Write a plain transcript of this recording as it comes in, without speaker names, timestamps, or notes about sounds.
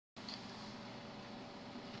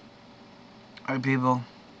Alright, people,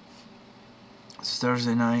 it's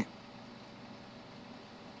Thursday night,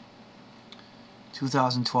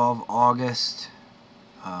 2012, August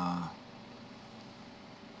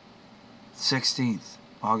 16th.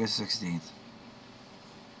 August 16th.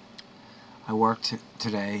 I worked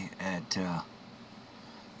today at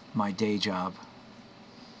my day job,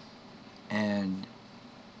 and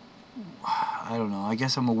I don't know, I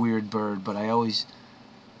guess I'm a weird bird, but I always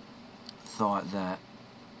thought that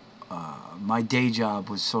my day job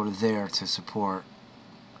was sort of there to support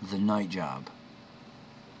the night job,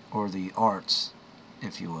 or the arts,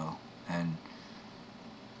 if you will. And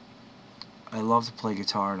I love to play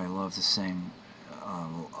guitar and I love to sing.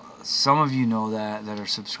 Some of you know that are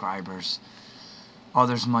subscribers.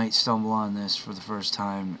 Others might stumble on this for the first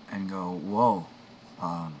time and go, whoa.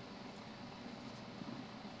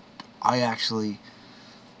 I actually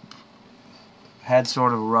had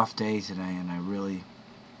sort of a rough day today, and I really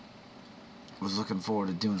was looking forward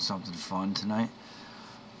to doing something fun tonight.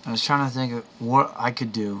 I was trying to think of what I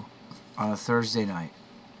could do on a Thursday night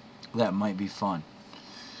that might be fun.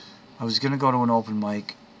 I was going to go to an open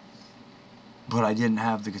mic, but I didn't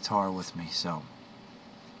have the guitar with me, so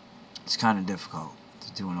it's kind of difficult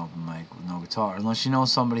to do an open mic with no guitar, unless you know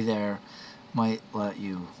somebody there might let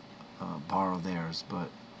you borrow theirs,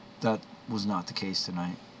 but that was not the case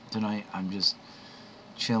tonight. Tonight I'm just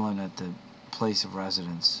chilling at the place of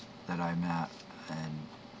residence that I'm at, and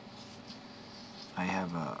I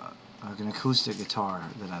have an acoustic guitar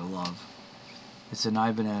that I love. It's an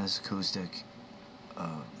Ibanez acoustic.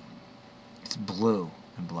 It's blue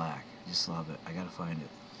and black. I just love it. I gotta find it.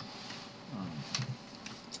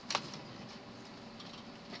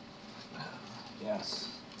 Yes.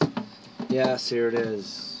 Yes, here it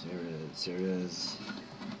is. Here it is. Here it is.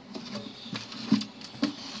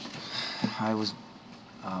 I was,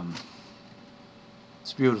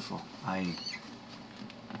 it's beautiful. I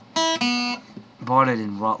bought it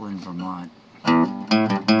in Rutland, Vermont.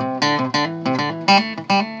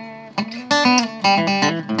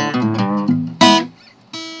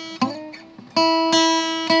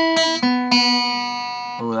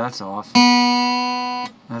 Oh, that's off.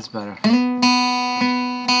 That's better.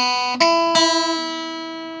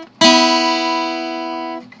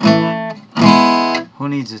 Who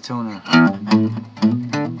needs a tuner? I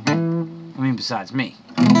mean, besides me.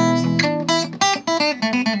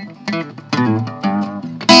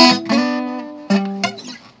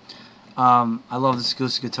 I love this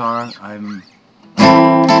acoustic guitar. I've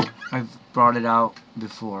brought it out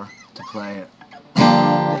before to play it. The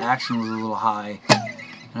action was a little high,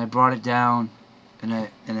 and I brought it down, and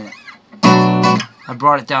I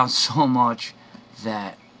brought it down so much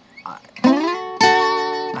that I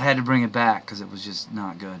had to bring it back because it was just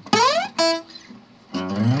not good.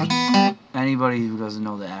 Anybody who doesn't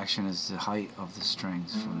know, the action is the height of the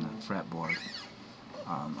strings from the fretboard.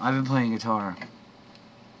 I've been playing guitar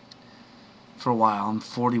for a while. I'm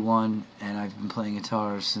 41, and I've been playing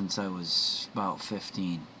guitar since I was about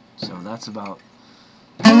 15. So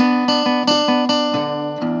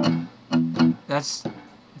that's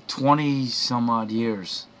 20 some odd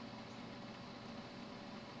years.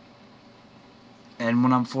 And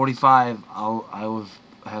when I'm 45, I will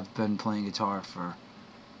have been playing guitar for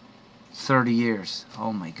 30 years.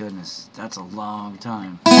 Oh my goodness, that's a long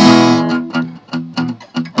time.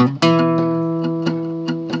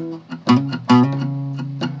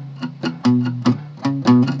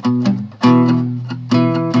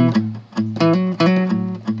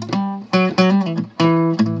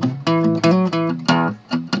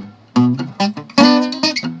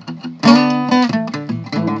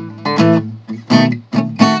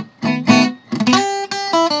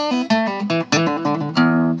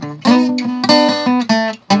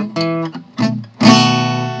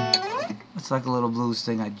 It's like a little blues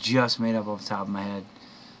thing I just made up off the top of my head.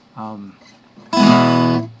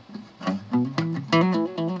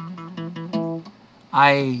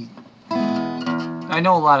 I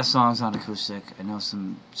know a lot of songs on acoustic. I know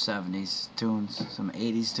some 70s tunes, some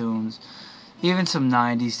 80s tunes, even some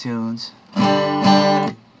 90s tunes.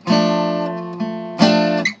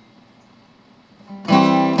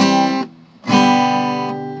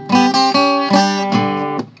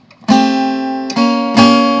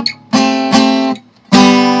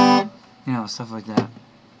 You know, stuff like that.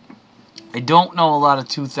 I don't know a lot of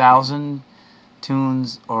 2000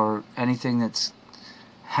 tunes or anything that's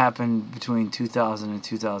happened between 2000 and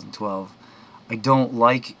 2012. I don't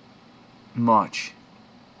like much.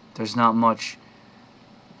 There's not much.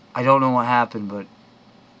 I don't know what happened, but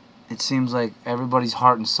it seems like everybody's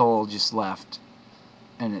heart and soul just left,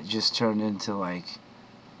 and it just turned into like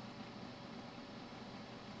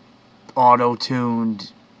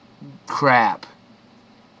auto-tuned crap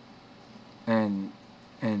and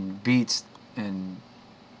beats and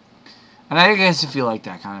I guess if you like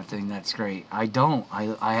that kind of thing, that's great. I don't.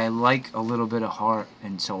 I like a little bit of heart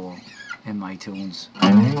and soul in my tunes.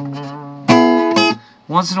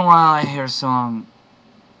 Once in a while I hear a song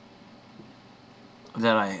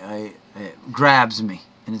that it grabs me,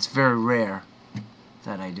 and it's very rare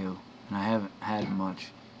that I do, and I haven't had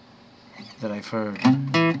much that I've heard.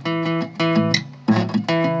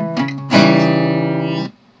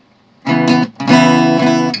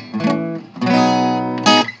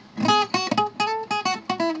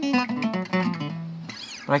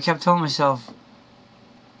 But I kept telling myself,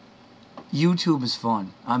 YouTube is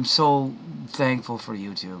fun. I'm so thankful for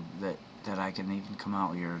YouTube that I can even come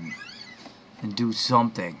out here and do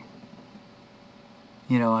something.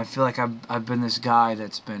 You know, I feel like I've been this guy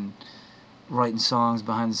that's been writing songs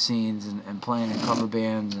behind the scenes and playing in cover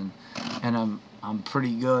bands and I'm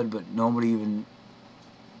pretty good, but nobody even,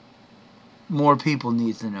 more people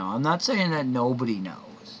need to know. I'm not saying that nobody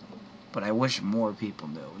knows, but I wish more people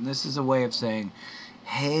knew. And this is a way of saying,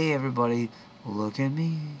 hey everybody, look at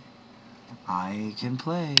me. I can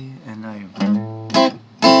play, and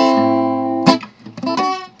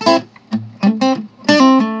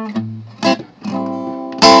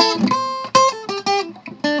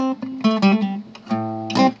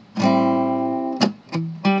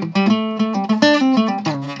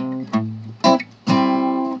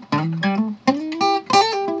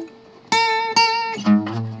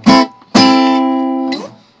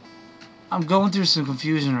I'm going through some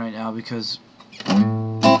confusion right now because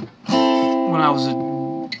when I was a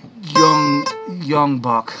young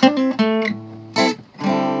buck,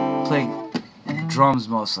 played drums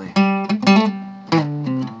mostly, I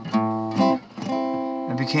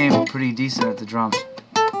became pretty decent at the drums.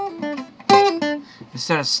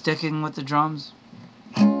 Instead of sticking with the drums,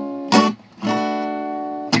 the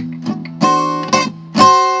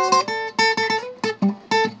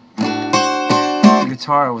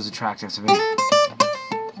guitar was attractive to me.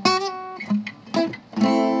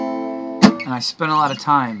 And I spent a lot of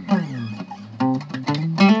time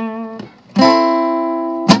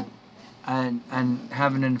and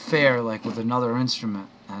having an affair like with another instrument,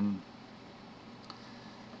 and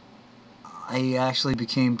I actually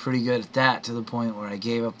became pretty good at that to the point where I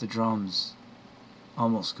gave up the drums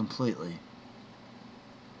almost completely.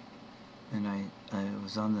 And I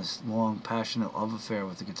was on this long, passionate love affair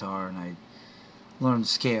with the guitar, and I learned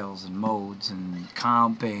scales and modes and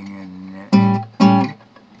comping and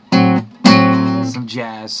some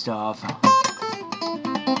jazz stuff.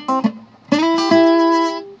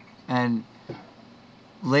 And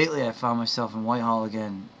lately I found myself in Whitehall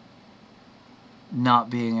again, not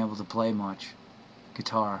being able to play much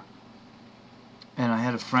guitar. And I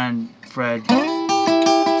had a friend, Fred,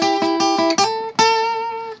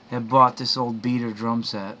 had bought this old beater drum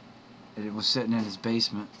set. It was sitting in his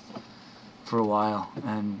basement for a while,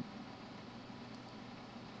 and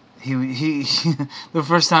he the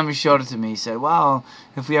first time he showed it to me, he said, "Well,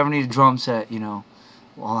 if we ever need a drum set, you know,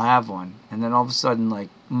 I'll have one." And then all of a sudden, like,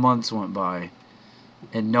 months went by,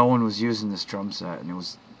 and no one was using this drum set, and it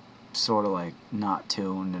was sort of like not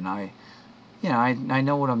tuned. And I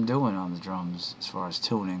know what I'm doing on the drums as far as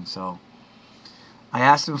tuning, so I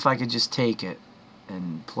asked him if I could just take it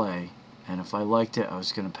and play, and if I liked it, I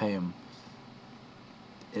was gonna pay him.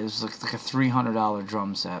 It was like a $300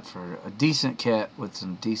 drum set for a decent kit with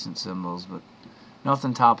some decent cymbals, but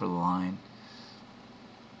nothing top of the line.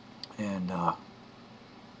 And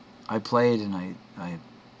I played, and I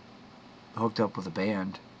hooked up with a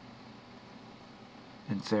band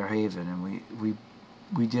in Fairhaven, and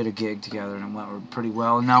we did a gig together, and it went pretty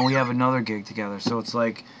well. And now we have another gig together, so it's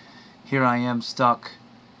like here I am stuck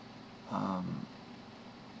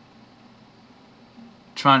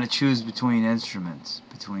trying to choose between instruments,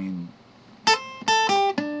 between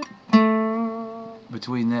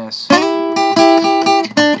this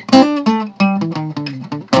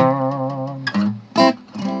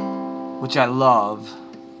which I love,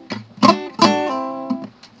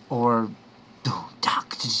 or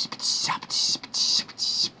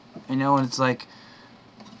you know, and it's like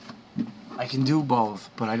I can do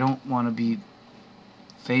both, but I don't want to be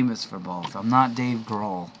famous for both. I'm not Dave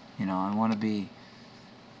Grohl, you know. I want to be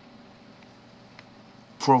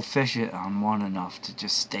proficient on one enough to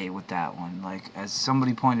just stay with that one. Like, as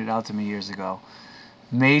somebody pointed out to me years ago,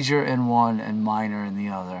 major in one and minor in the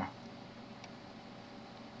other.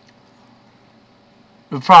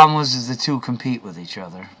 The problem is the two compete with each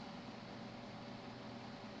other.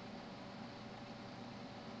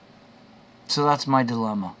 So that's my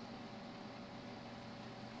dilemma.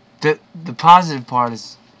 the positive part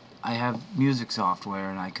is I have music software,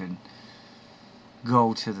 and I could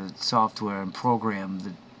go to the software and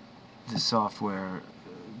program the software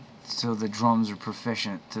so the drums are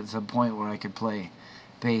proficient to the point where I could play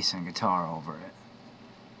bass and guitar over it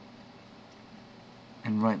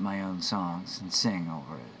and write my own songs and sing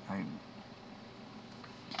over it.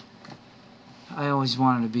 I always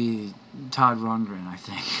wanted to be Todd Rundgren, I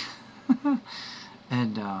think.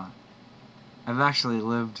 And I've actually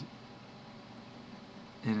lived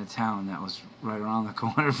in a town that was right around the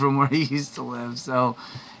corner from where he used to live, so,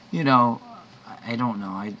 you know, I don't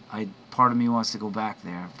know. I part of me wants to go back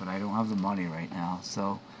there, but I don't have the money right now,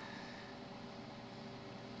 so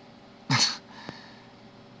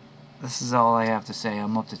this is all I have to say.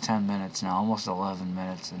 I'm up to 10 minutes now, almost 11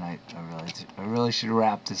 minutes, and I really should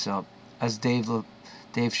wrap this up. As Dave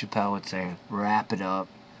Chappelle would say, wrap it up.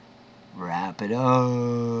 Wrap it up.